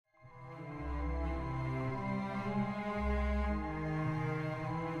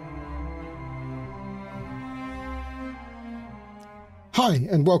Hi,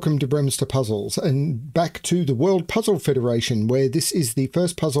 and welcome to BremSter Puzzles, and back to the World Puzzle Federation, where this is the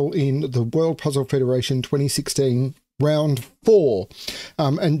first puzzle in the World Puzzle Federation 2016 round 4.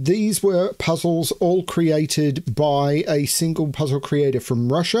 And these were puzzles all created by a single puzzle creator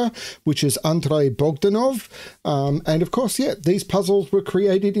from Russia, which is Andrei Bogdanov. And of course, yeah, these puzzles were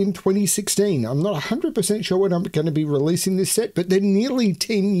created in 2016. I'm not 100% sure when I'm going to be releasing this set, but they're nearly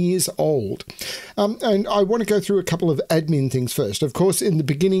 10 years old. And I want to go through a couple of admin things first. Of course, in the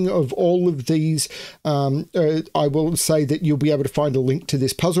beginning of all of these, I will say that you'll be able to find a link to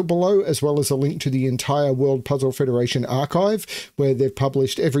this puzzle below, as well as a link to the entire World Puzzle Federation archive, where they've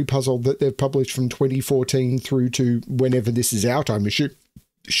published every puzzle that they've published from 2014 through to whenever this is out, I'm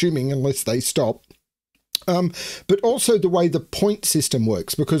assuming, unless they stop. But also the way the point system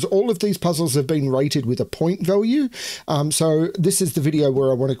works, because all of these puzzles have been rated with a point value. So this is the video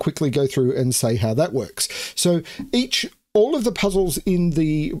where I want to quickly go through and say how that works. So all of the puzzles in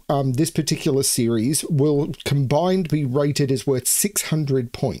the this particular series will combined be rated as worth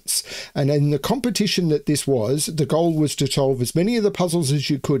 600 points. And in the competition that this was, the goal was to solve as many of the puzzles as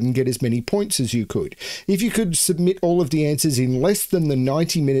you could and get as many points as you could. If you could submit all of the answers in less than the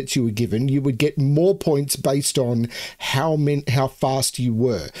 90 minutes you were given, you would get more points based on how fast you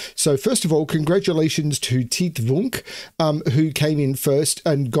were. So first of all, congratulations to Tit Vunk, who came in first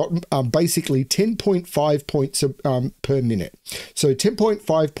and got basically 10.5 points per minute. So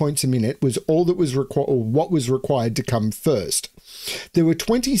 10.5 points a minute was all that was required, or what was required to come first. There were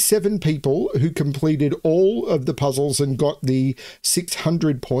 27 people who completed all of the puzzles and got the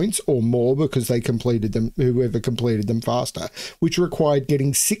 600 points or more, because they completed them, whoever completed them faster, which required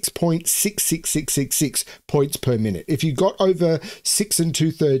getting 6.66666 points per minute. If you got over 6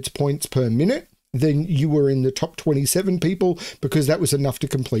 2/3 points per minute, then you were in the top 27 people, because that was enough to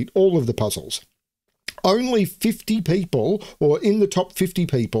complete all of the puzzles. Only 50 people, or in the top 50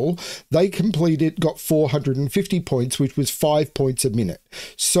 people, they got 450 points, which was 5 points a minute.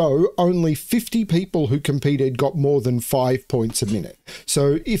 So only 50 people who competed got more than 5 points a minute.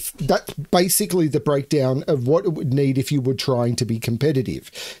 So if that's basically the breakdown of what it would need if you were trying to be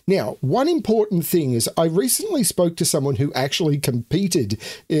competitive. Now, one important thing is I recently spoke to someone who actually competed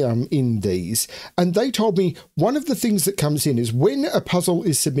in these, and they told me one of the things that comes in is when a puzzle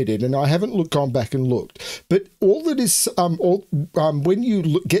is submitted, and I haven't gone back and looked, but all that is, when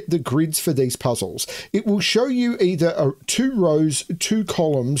you get the grids for these puzzles, it will show you either 2 rows, 2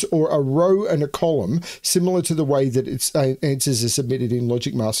 columns, or a row and a column, similar to the way that its answers are submitted in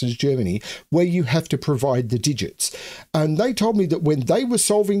Logic Masters Germany, where you have to provide the digits. And they told me that when they were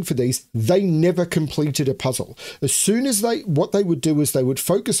solving for these, they never completed a puzzle. As soon as what they would do is they would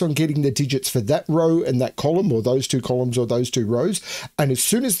focus on getting the digits for that row and that column, or those 2 columns or those 2 rows. And as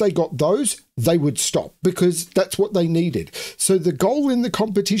soon as they got those, they would stop, because that's what they needed. So the goal in the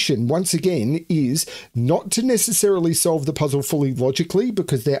competition, once again, is not to necessarily solve the puzzle fully logically,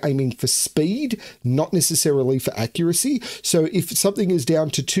 because they're aiming for speed, not necessarily for accuracy. So if something is down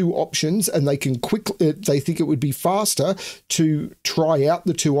to 2 options and they can they think it would be faster to try out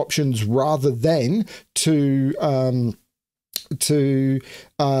the 2 options rather than to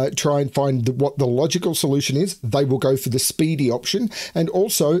try and find what the logical solution is, they will go for the speedy option. And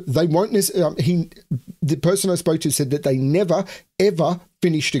also, they won't necessarily, the person I spoke to said that they never, ever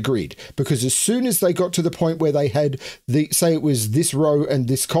finished a grid, because as soon as they got to the point where they had say it was this row and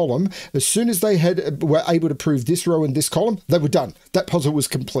this column, as soon as they were able to prove this row and this column, they were done. That puzzle was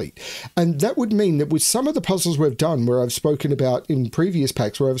complete. And that would mean that with some of the puzzles we've done, where I've spoken about in previous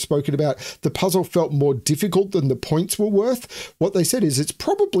packs, where I've spoken about the puzzle felt more difficult than the points were worth, what they said is it's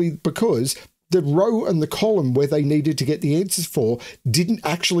probably because the row and the column where they needed to get the answers for didn't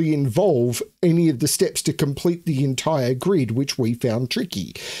actually involve any of the steps to complete the entire grid, which we found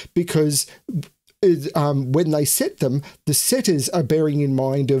tricky, because when they set them, the setters are bearing in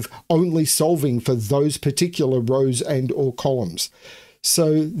mind of only solving for those particular rows and or columns.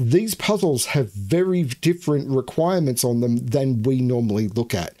 So these puzzles have very different requirements on them than we normally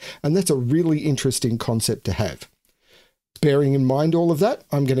look at. And that's a really interesting concept to have. Bearing in mind all of that,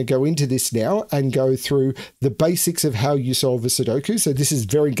 I'm going to go into this now and go through the basics of how you solve a Sudoku. So this is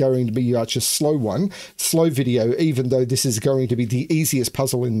going to be a slow video, even though this is going to be the easiest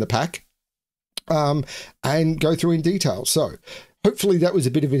puzzle in the pack, and go through in detail. So hopefully that was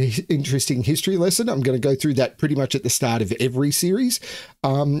a bit of an interesting history lesson. I'm going to go through that pretty much at the start of every series.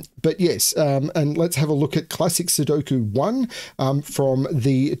 But yes, and let's have a look at Classic Sudoku 1 from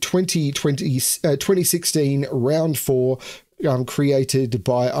the 2016 round 4 created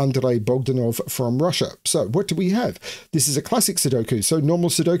by Andrei Bogdanov from Russia. So what do we have? This is a classic Sudoku, so normal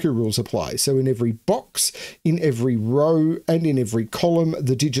Sudoku rules apply. So in every box, in every row, and in every column,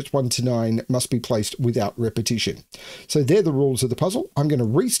 the digits 1 to 9 must be placed without repetition. So they're the rules of the puzzle. I'm going to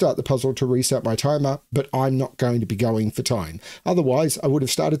restart the puzzle to restart my timer, but I'm not going to be going for time. Otherwise, I would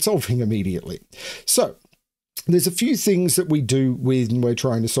have started solving immediately. So there's a few things that we do when we're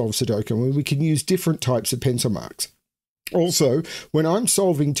trying to solve Sudoku, and we can use different types of pencil marks. Also, when I'm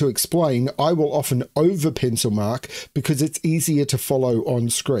solving to explain, I will often over pencil mark because it's easier to follow on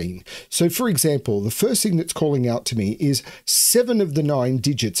screen. So for example, the first thing that's calling out to me is 7 of the 9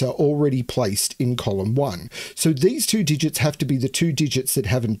 digits are already placed in column 1. So these 2 digits have to be the 2 digits that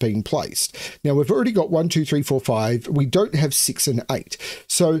haven't been placed. Now we've already got 1, 2, 3, 4, 5. We don't have 6 and 8.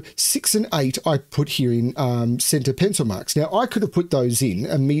 So 6 and 8 I put here in center pencil marks. Now I could have put those in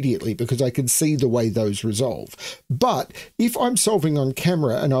immediately because I can see the way those resolve. But if I'm solving on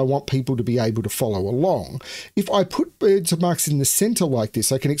camera and I want people to be able to follow along, if I put pencil marks in the center like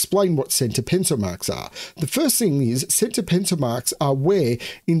this, I can explain what center pencil marks are. The first thing is center pencil marks are where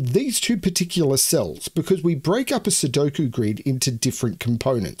in these 2 particular cells, because we break up a Sudoku grid into different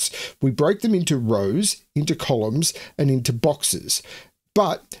components. We break them into rows, into columns, and into boxes.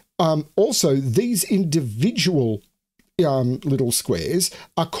 But also these individual little squares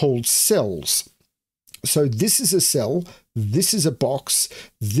are called cells. So this is a cell, this is a box,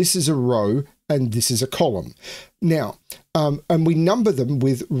 this is a row, and this is a column. Now, and we number them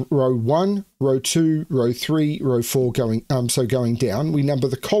with row 1, row 2, row 3, row 4 going down. We number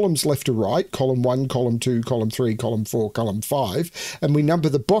the columns left to right, column 1, column 2, column 3, column 4, column 5, and we number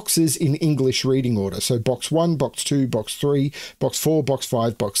the boxes in English reading order. So box 1, box 2, box 3, box 4, box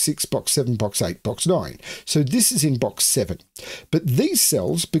 5, box 6, box 7, box 8, box 9. So this is in box 7. But these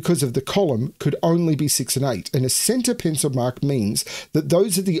cells, because of the column, could only be 6 and 8. And a center pencil mark means that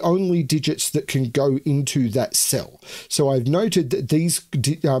those are the only digits that can go into that cell. So I've noted that these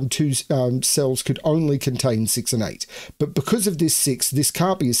 2 cells could only contain 6 and 8. But because of this 6, this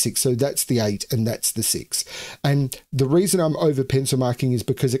can't be a 6, so that's the 8 and that's the 6. And the reason I'm over pencil marking is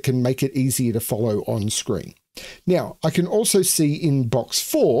because it can make it easier to follow on screen. Now, I can also see in box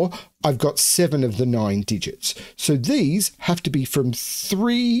 4, I've got 7 of the 9 digits. So these have to be from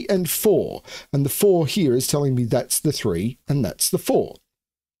 3 and 4. And the 4 here is telling me that's the 3 and that's the 4.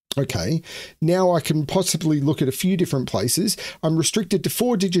 Okay, now I can possibly look at a few different places. I'm restricted to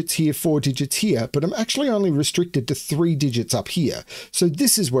 4 digits here, 4 digits here, but I'm actually only restricted to 3 digits up here. So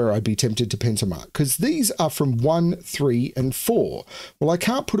this is where I'd be tempted to pencil mark because these are from 1, 3, and 4. Well, I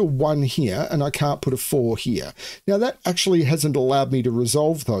can't put a 1 here and I can't put a 4 here. Now that actually hasn't allowed me to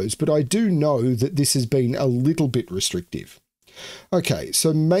resolve those, but I do know that this has been a little bit restrictive. Okay,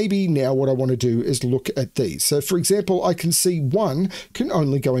 so maybe now what I want to do is look at these. So for example, I can see 1 can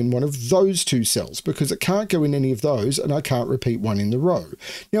only go in one of those 2 cells because it can't go in any of those and I can't repeat 1 in the row.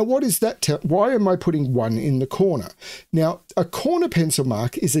 Now what is that? Why am I putting 1 in the corner? Now a corner pencil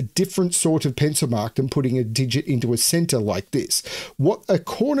mark is a different sort of pencil mark than putting a digit into a center like this. What a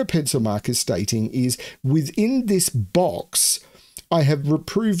corner pencil mark is stating is within this box, I have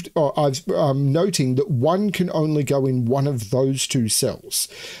I'm noting that 1 can only go in one of those 2 cells.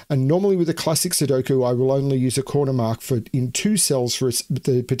 And normally with a classic Sudoku, I will only use a corner mark in 2 cells for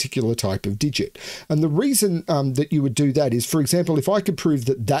the particular type of digit. And the reason that you would do that is, for example, if I could prove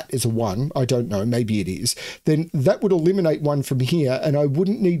that that is a 1, I don't know, maybe it is, then that would eliminate 1 from here and I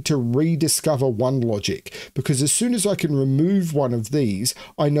wouldn't need to rediscover 1 logic because as soon as I can remove one of these,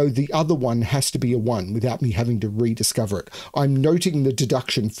 I know the other one has to be a 1 without me having to rediscover it. I'm noting the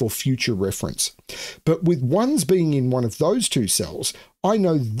deduction for future reference. But with 1s being in one of those 2 cells, I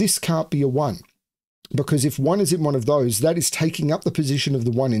know this can't be a 1 because if 1 is in one of those, that is taking up the position of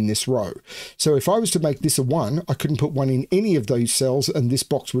the 1 in this row. So if I was to make this a 1, I couldn't put 1 in any of those cells and this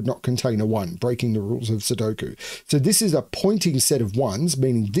box would not contain a 1, breaking the rules of Sudoku. So this is a pointing set of 1s,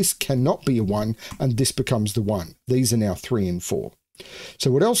 meaning this cannot be a 1 and this becomes the 1. These are now 3 and 4. So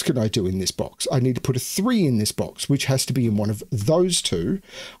what else can I do in this box? I need to put a 3 in this box, which has to be in one of those 2.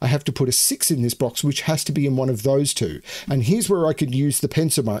 I have to put a 6 in this box, which has to be in one of those 2. And here's where I could use the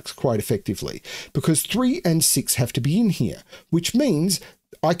pencil marks quite effectively, because 3 and 6 have to be in here, which means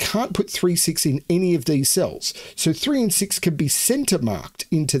I can't put 3, 6 in any of these cells. So 3 and 6 can be center marked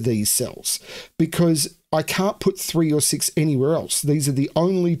into these cells because I can't put 3 or 6 anywhere else. These are the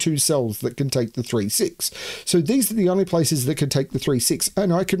only 2 cells that can take the 3, 6. So these are the only places that can take the 3, 6,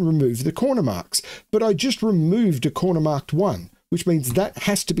 and I can remove the corner marks. But I just removed a corner marked 1, which means that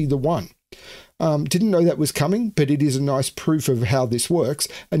has to be the 1. Didn't know that was coming, but it is a nice proof of how this works.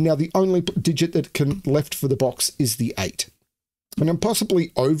 And now the only digit that can left for the box is the 8. And I'm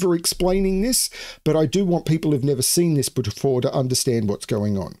possibly over-explaining this, but I do want people who've never seen this before to understand what's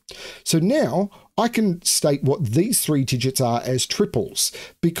going on. So now I can state what these 3 digits are as triples,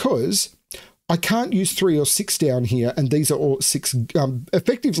 because I can't use 3 or 6 down here, and these are all 6.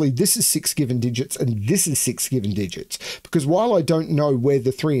 Effectively, this is 6 given digits, and this is 6 given digits, because while I don't know where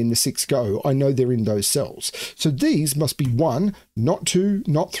the 3 and the 6 go, I know they're in those cells. So these must be 1, not 2,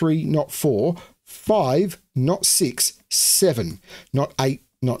 not 3, not 4, 5, not 6, 7, not 8,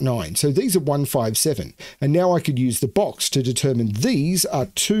 not 9. So these are 1, 5, 7. And now I could use the box to determine these are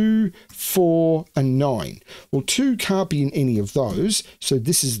 2, 4, and 9. Well, 2 can't be in any of those, so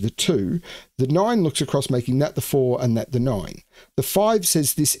this is the 2. The 9 looks across, making that the 4 and that the 9. The 5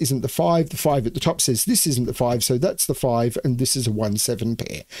 says this isn't the 5. The 5 at the top says this isn't the 5, so that's the 5, and this is a 1, 7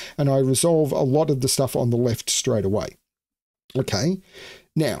 pair. And I resolve a lot of the stuff on the left straight away. Okay,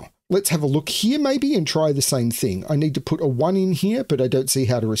 now let's have a look here maybe and try the same thing. I need to put a 1 in here, but I don't see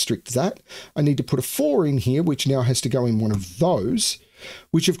how to restrict that. I need to put a 4 in here, which now has to go in one of those,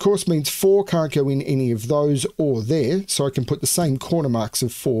 which of course means 4 can't go in any of those or there, so I can put the same corner marks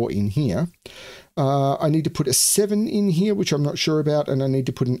of 4 in here. I need to put a 7 in here, which I'm not sure about, and I need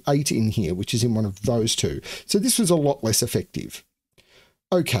to put an 8 in here, which is in one of those 2. So this was a lot less effective.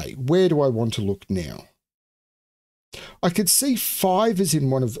 Okay, where do I want to look now? I could see 5 is in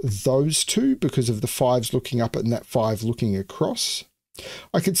one of those 2 because of the 5's looking up and that 5 looking across.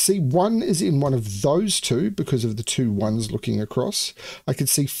 I could see 1 is in one of those 2 because of the 2 1s looking across. I could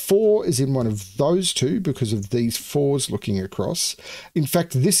see 4 is in one of those 2 because of these 4s looking across. In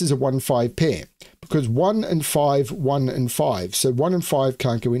fact, this is a 1-5 pair because 1 and 5, 1 and 5. So 1 and 5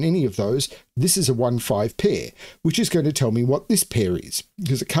 can't go in any of those. This is a 1-5 pair, which is going to tell me what this pair is,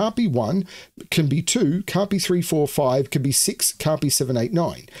 because it can't be 1, can be 2, can't be 3, 4, 5, can be 6, can't be 7, 8,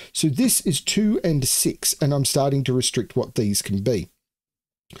 9. So this is 2 and 6, and I'm starting to restrict what these can be.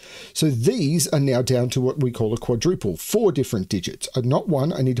 So these are now down to what we call a quadruple, 4 different digits. Not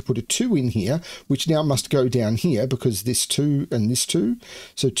 1, I need to put a 2 in here, which now must go down here because this 2 and this 2.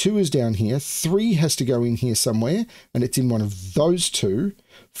 So 2 is down here, 3 has to go in here somewhere, and it's in one of those 2,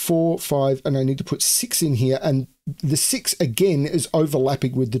 4, 5, and I need to put 6 in here, and the 6 again is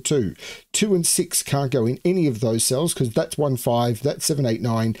overlapping with the 2. 2 and 6 can't go in any of those cells because that's 1, 5, that's 7, 8,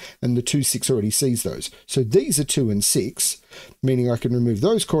 9, and the 2, 6 already sees those. So these are 2 and 6, meaning I can remove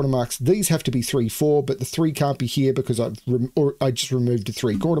those corner marks. These have to be 3, 4, but the 3 can't be here because I just removed a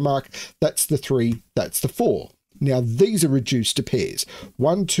 3 corner mark. That's the 3, that's the 4. Now these are reduced to pairs.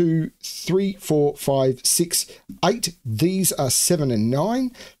 1, 2, 3, 4, 5, 6, 8. These are 7 and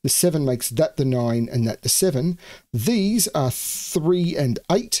 9. The 7 makes that the 9 and that the 7. These are 3 and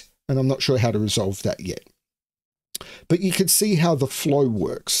 8, and I'm not sure how to resolve that yet. But you can see how the flow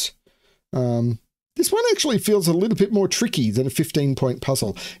works. This one actually feels a little bit more tricky than a 15-point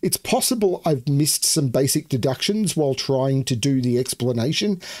puzzle. It's possible I've missed some basic deductions while trying to do the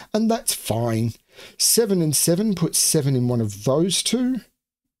explanation, and that's fine. 7 and 7, put 7 in one of those 2.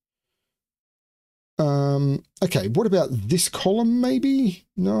 Okay, what about this column maybe?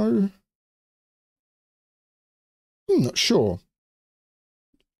 No. I'm not sure.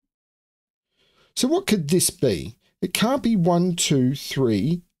 So what could this be? It can't be 1, 2,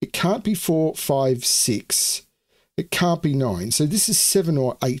 3. It can't be 4, 5, 6. It can't be 9. So this is 7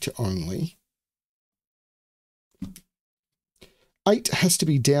 or 8 only. 8 has to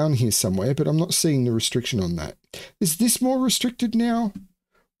be down here somewhere, but I'm not seeing the restriction on that. Is this more restricted now?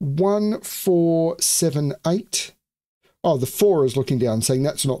 1, 4, 7, 8. Oh, the 4 is looking down saying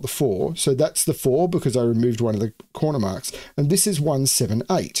that's not the 4. So that's the 4 because I removed one of the corner marks. And this is 1, 7,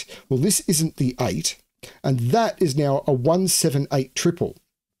 8. Well, this isn't the 8. And that is now a 1, 7, 8 triple,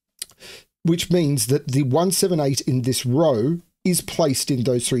 which means that the 1, 7, 8 in this row is placed in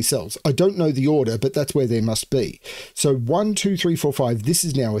those 3 cells. I don't know the order, but that's where there must be. So 1, 2, 3, 4, 5, this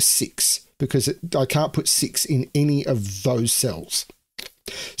is now a 6 because I can't put 6 in any of those cells.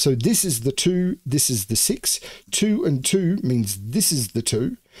 So this is the 2, this is the 6. 2 and 2 means this is the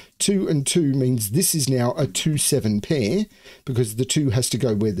 2. 2 and 2 means this is now a 2, 7 pair because the 2 has to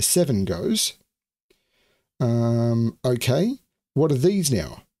go where the 7 goes. Okay, what are these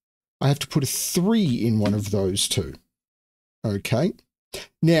now? I have to put a 3 in one of those 2. Okay,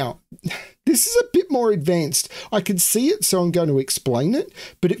 now this is a bit more advanced. I can see it, so I'm going to explain it,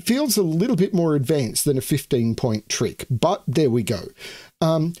 but it feels a little bit more advanced than a 15-point trick, but there we go.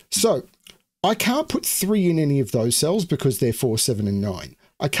 So I can't put 3 in any of those cells because they're 4, 7, and 9.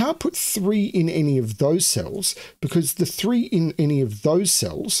 I can't put 3 in any of those cells because the 3 in any of those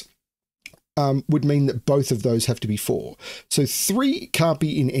cells would mean that both of those have to be 4. So 3 can't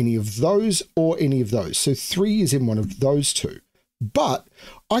be in any of those or any of those. So 3 is in one of those 2. But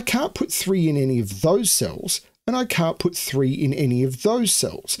I can't put 3 in any of those cells, and I can't put 3 in any of those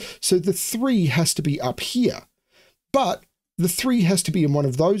cells. So the 3 has to be up here. But the 3 has to be in one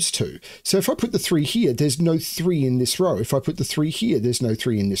of those two. So if I put the 3 here, there's no 3 in this row. If I put the 3 here, there's no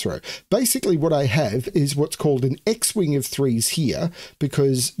 3 in this row. Basically what I have is what's called an X-wing of 3s here,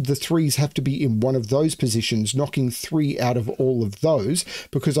 because the 3s have to be in one of those positions, knocking 3 out of all of those,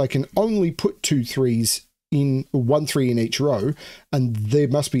 because I can only put 2 3s in 1 3 in each row, and there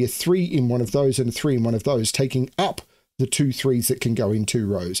must be a 3 in one of those and a 3 in one of those, taking up the 2 3s that can go in 2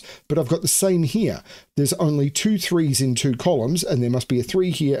 rows. But I've got the same here. There's only 2 3s in 2 columns, and there must be a 3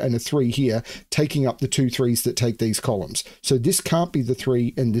 here and a 3 here, taking up the 2 3s that take these columns. So this can't be the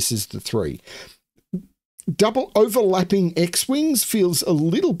 3, and this is the 3. Double overlapping X-wings feels a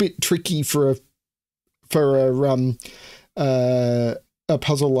little bit tricky for a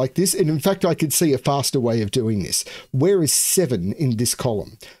puzzle like this, and in fact I could see a faster way of doing this. Where is 7 in this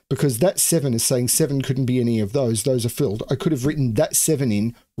column? Because that 7 is saying 7 couldn't be any of those are filled. I could have written that 7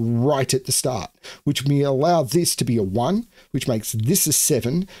 in right at the start, which may allow this to be a 1, which makes this a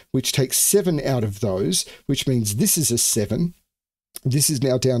 7, which takes 7 out of those, which means this is a 7. This is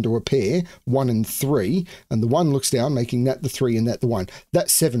now down to a pair, 1 and 3, and the 1 looks down, making that the 3 and that the 1. That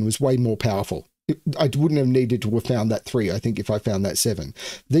 7 was way more powerful. I wouldn't have needed to have found that 3, I think, if I found that 7.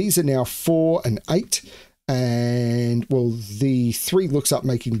 These are now 4 and 8, and, well, the 3 looks up,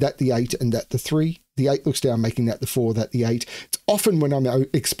 making that the 8 and that the 3. The 8 looks down, making that the 4, that the 8. It's often when I'm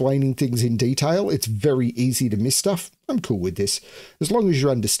explaining things in detail, it's very easy to miss stuff. I'm cool with this, as long as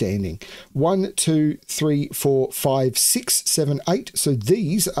you're understanding. 1, 2, 3, 4, 5, 6, 7, 8. So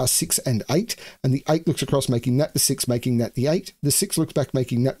these are 6 and 8, and the 8 looks across, making that the 6, making that the 8. The 6 looks back,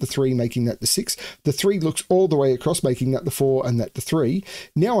 making that the 3, making that the 6. The 3 looks all the way across, making that the 4 and that the 3.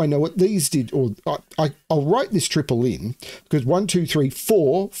 Now I know what these did, or I'll write this triple in, because 1, 2, 3,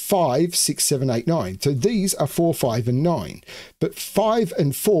 4, 5, 6, 7, 8, 9. So these are 4, 5, and 9. But 5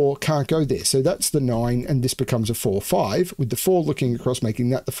 and 4 can't go there. So that's the 9, and this becomes a 4, 5, with the 4 looking across,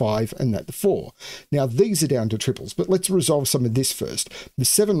 making that the 5 and that the 4. Now these are down to triples, but let's resolve some of this first. The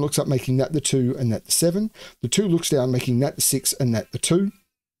 7 looks up, making that the 2 and that the 7. The 2 looks down, making that the 6 and that the 2.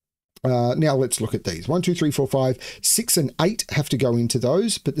 Now let's look at these. 1, 2, 3, 4, 5, 6 and 8 have to go into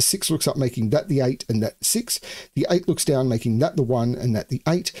those, but the 6 looks up, making that the 8 and that the 6. The 8 looks down, making that the 1 and that the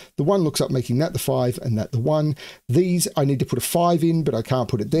 8. The 1 looks up, making that the 5 and that the 1. These I need to put a 5 in, but I can't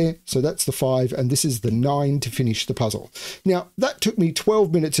put it there. So that's the 5, and this is the 9 to finish the puzzle. Now that took me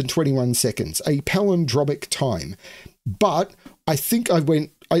 12 minutes and 21 seconds, a palindromic time. But I think I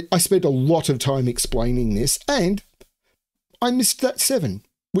spent a lot of time explaining this, and I missed that 7.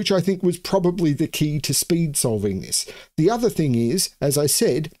 Which I think was probably the key to speed solving this. The other thing is, as I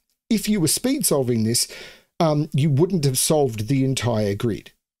said, if you were speed solving this, you wouldn't have solved the entire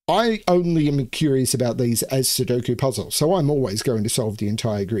grid. I only am curious about these as Sudoku puzzles, so I'm always going to solve the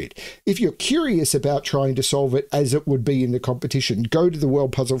entire grid. If you're curious about trying to solve it as it would be in the competition, go to the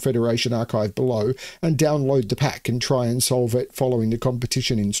World Puzzle Federation archive below and download the pack and try and solve it following the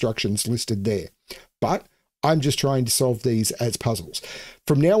competition instructions listed there. But I'm just trying to solve these as puzzles.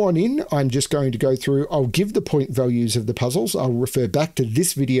 From now on in, I'm just going to go through, I'll give the point values of the puzzles. I'll refer back to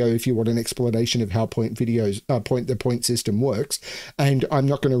this video if you want an explanation of how the point system works. And I'm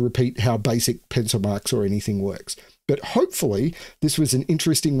not going to repeat how basic pencil marks or anything works. But hopefully this was an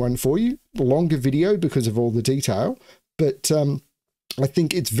interesting one for you. A longer video because of all the detail. But I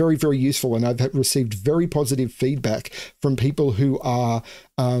think it's very, very useful. And I've received very positive feedback from people who are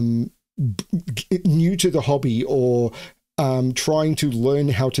new to the hobby or trying to learn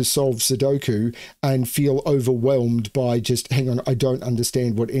how to solve Sudoku and feel overwhelmed by just, hang on, I don't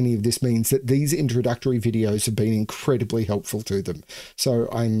understand what any of this means, that these introductory videos have been incredibly helpful to them. So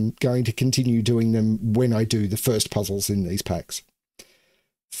I'm going to continue doing them when I do the first puzzles in these packs.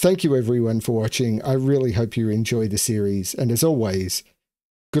 Thank you everyone for watching. I really hope you enjoy the series. And as always,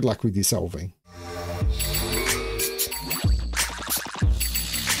 good luck with your solving.